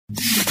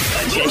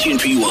Attention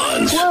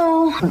P1s.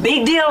 Whoa,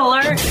 big deal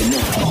alert. And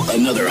now,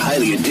 another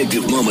highly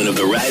addictive moment of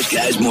the Rise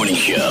Guys morning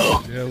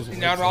show.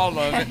 Not all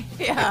of it.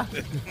 Yeah.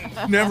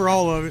 Never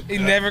all of it. He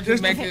never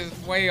could make his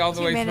way all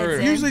the way 2 minutes through.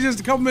 in. Usually just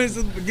a couple minutes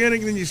at the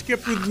beginning, then you skip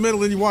through the middle,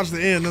 then you watch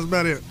the end. That's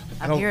about it.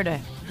 I'm here to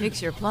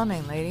fix your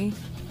plumbing, lady.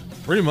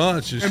 Pretty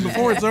much. And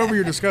before it's over,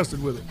 you're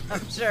disgusted with it.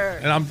 I'm sure.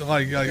 And I'm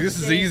like this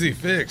is easy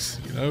fix.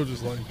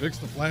 Just like fix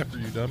the flapper,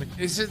 you dummy.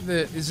 Is it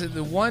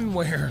the one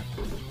where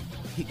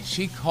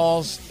she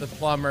calls the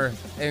plumber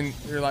and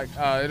you're like,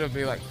 it'll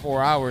be like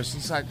 4 hours.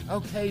 He's like,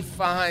 okay,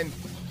 fine.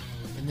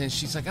 And then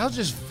she's like, I'll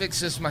just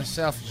fix this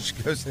myself. And she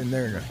goes in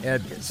there and her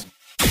head gets.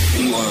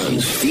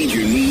 P1s, feed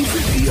your need for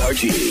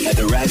DRG at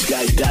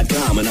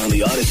theriseguys.com and on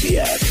the Odyssey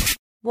app.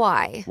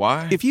 Why?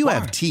 Why? If you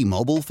have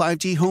T-Mobile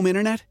 5G home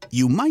internet,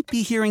 you might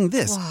be hearing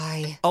this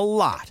Why? a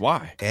lot.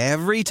 Why?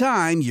 Every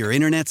time your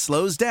internet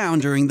slows down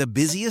during the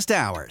busiest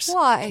hours.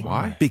 Why?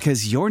 Why?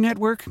 Because your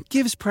network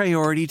gives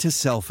priority to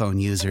cell phone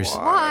users.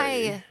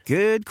 Why?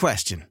 Good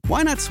question.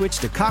 Why not switch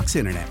to Cox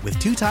Internet with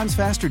 2 times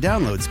faster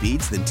download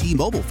speeds than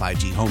T-Mobile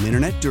 5G home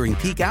internet during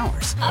peak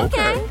hours?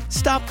 Okay.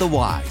 Stop the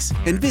whys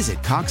and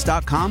visit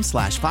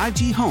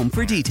cox.com/5G home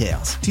for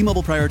details.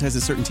 T-Mobile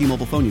prioritizes certain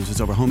T-Mobile phone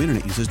users over home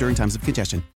internet users during times of congestion.